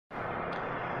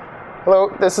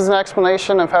Hello, this is an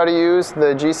explanation of how to use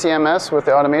the GCMS with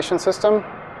the automation system.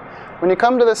 When you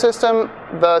come to the system,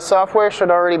 the software should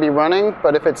already be running,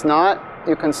 but if it's not,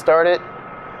 you can start it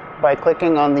by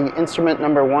clicking on the instrument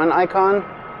number 1 icon.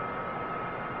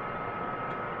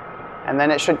 And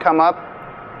then it should come up,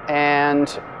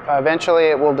 and eventually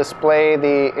it will display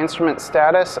the instrument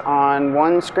status on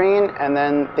one screen, and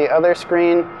then the other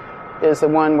screen is the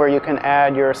one where you can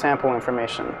add your sample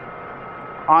information.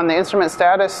 On the instrument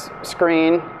status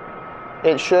screen,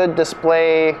 it should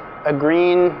display a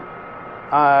green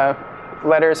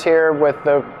letters here with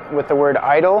the word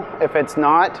idle. If it's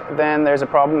not, then there's a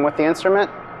problem with the instrument.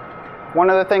 One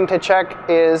other thing to check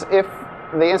is if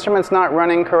the instrument's not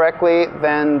running correctly,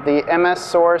 then the MS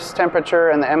source temperature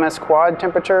and the MS quad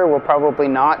temperature will probably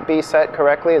not be set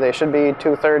correctly. They should be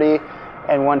 230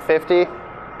 and 150.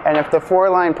 And if the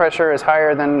 4-line pressure is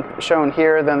higher than shown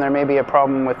here, then there may be a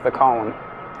problem with the column.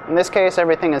 In this case,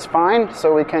 everything is fine,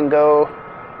 so we can go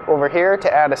over here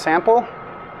to add a sample.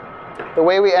 The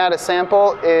way we add a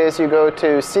sample is you go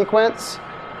to Sequence,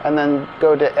 and then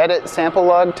go to Edit Sample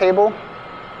Log Table.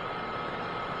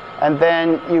 And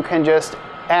then you can just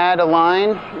add a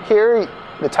line here.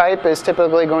 The type is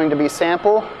typically going to be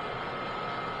sample.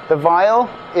 The vial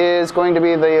is going to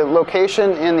be the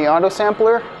location in the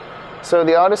autosampler. So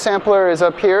the autosampler is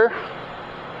up here.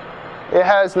 It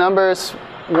has numbers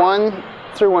 1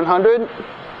 through 100.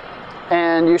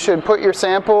 And you should put your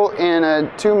sample in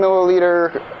a 2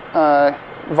 milliliter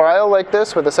vial like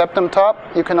this with a septum top.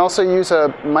 You can also use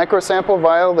a microsample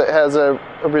vial that has a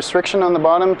restriction on the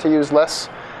bottom to use less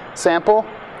sample.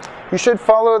 You should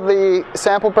follow the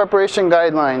sample preparation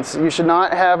guidelines. You should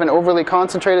not have an overly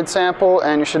concentrated sample,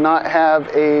 and you should not have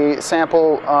a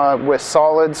sample with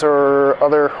solids or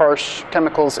other harsh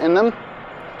chemicals in them.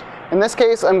 In this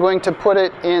case, I'm going to put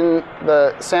it in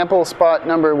the sample spot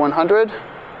number 100.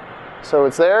 So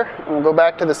it's there, and we'll go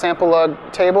back to the sample log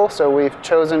table. So we've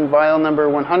chosen vial number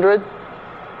 100.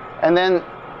 And then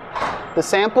the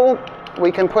sample,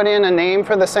 we can put in a name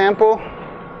for the sample.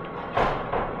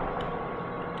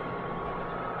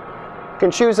 You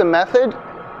can choose a method.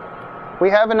 We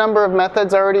have a number of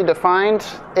methods already defined,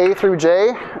 A through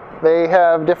J. They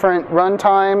have different run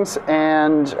times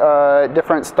and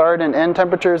different start and end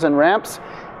temperatures and ramps.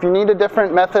 If you need a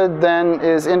different method than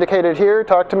is indicated here,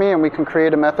 talk to me and we can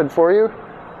create a method for you.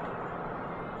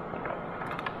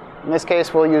 In this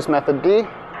case, we'll use method D.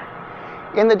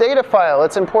 In the data file,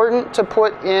 it's important to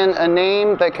put in a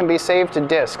name that can be saved to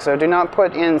disk. So do not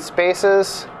put in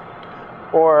spaces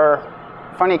or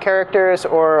funny characters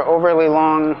or overly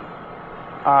long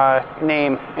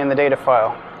name in the data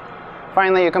file.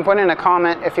 Finally, you can put in a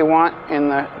comment if you want in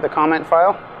the comment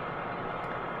file.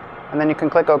 And then you can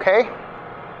click OK.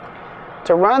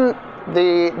 To run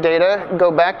the data,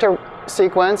 go back to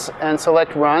Sequence and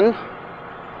select Run,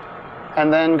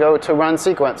 and then go to Run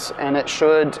Sequence, and it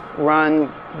should run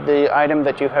the item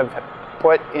that you have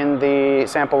put in the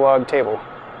sample log table.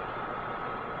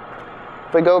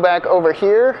 If we go back over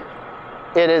here,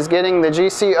 it is getting the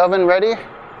GC oven ready.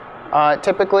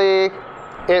 Typically,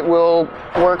 it will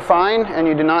work fine, and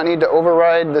you do not need to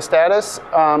override the status.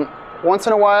 Once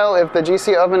in a while, if the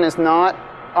GC oven is not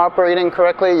operating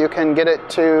correctly, you can get it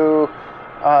to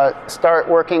start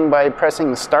working by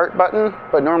pressing the Start button,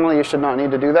 but normally you should not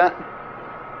need to do that.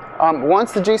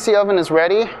 Once the GC oven is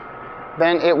ready,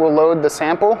 then it will load the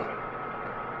sample,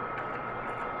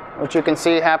 which you can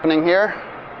see happening here.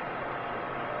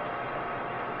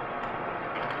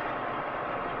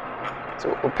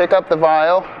 So we'll pick up the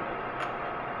vial.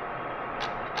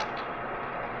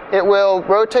 It will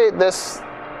rotate this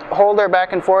holder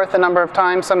back and forth a number of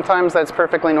times. Sometimes that's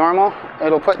perfectly normal.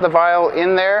 It'll put the vial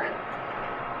in there.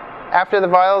 After the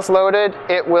vial is loaded,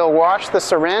 it will wash the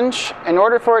syringe. In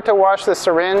order for it to wash the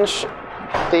syringe,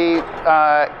 the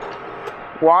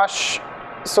wash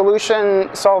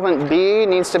solution solvent B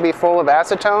needs to be full of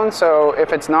acetone. So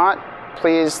if it's not,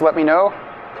 please let me know.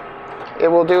 It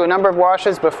will do a number of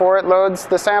washes before it loads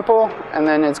the sample, and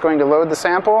then it's going to load the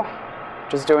sample,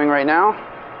 which it's doing right now.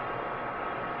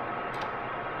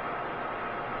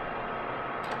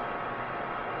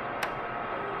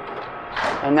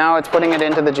 And now it's putting it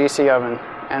into the GC oven,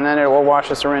 and then it will wash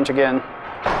the syringe again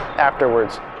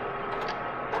afterwards.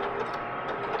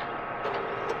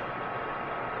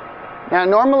 Now,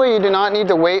 normally you do not need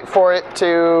to wait for it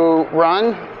to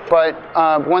run, but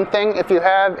one thing, if you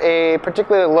have a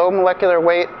particularly low molecular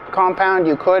weight compound,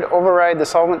 you could override the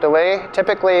solvent delay.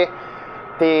 Typically,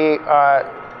 the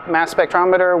mass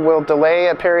spectrometer will delay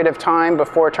a period of time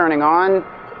before turning on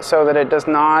so that it does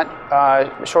not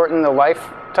shorten the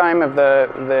lifetime of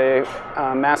the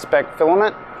mass spec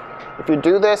filament. If you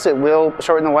do this, it will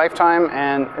shorten the lifetime,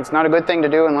 and it's not a good thing to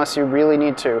do unless you really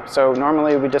need to. So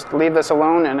normally we just leave this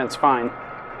alone and it's fine.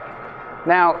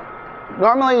 Now,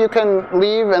 normally you can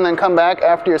leave and then come back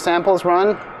after your samples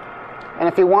run. And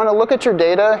if you want to look at your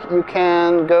data, you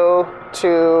can go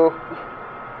to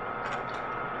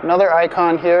another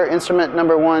icon here, instrument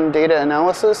number 1, data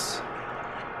analysis.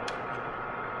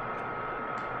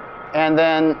 And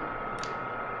then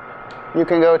you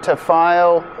can go to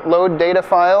File, Load Data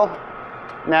File.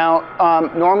 Now,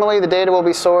 normally the data will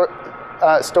be stored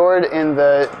in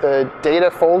the data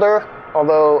folder,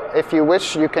 although if you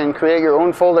wish, you can create your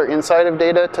own folder inside of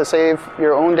data to save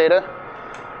your own data.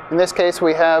 In this case,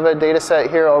 we have a data set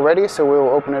here already, so we will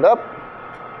open it up.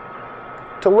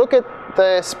 To look at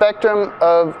the spectrum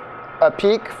of a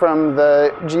peak from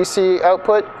the GC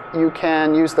output, you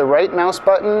can use the right mouse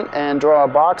button and draw a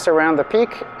box around the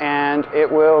peak, and it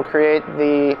will create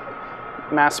the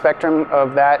mass spectrum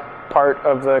of that part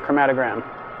of the chromatogram.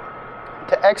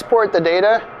 To export the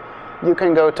data, you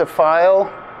can go to File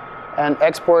and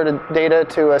export data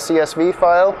to a CSV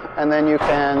file, and then you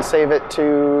can save it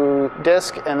to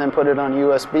disk and then put it on a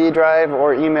USB drive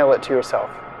or email it to yourself.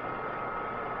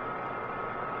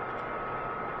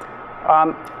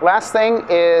 Last thing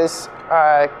is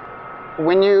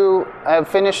when you have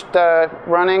finished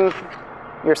running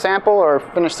your sample or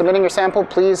finished submitting your sample,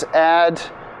 please add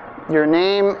your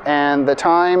name and the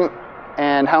time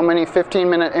and how many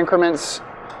 15-minute increments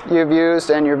you've used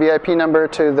and your VIP number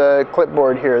to the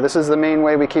clipboard here. This is the main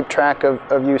way we keep track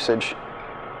of usage.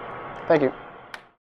 Thank you.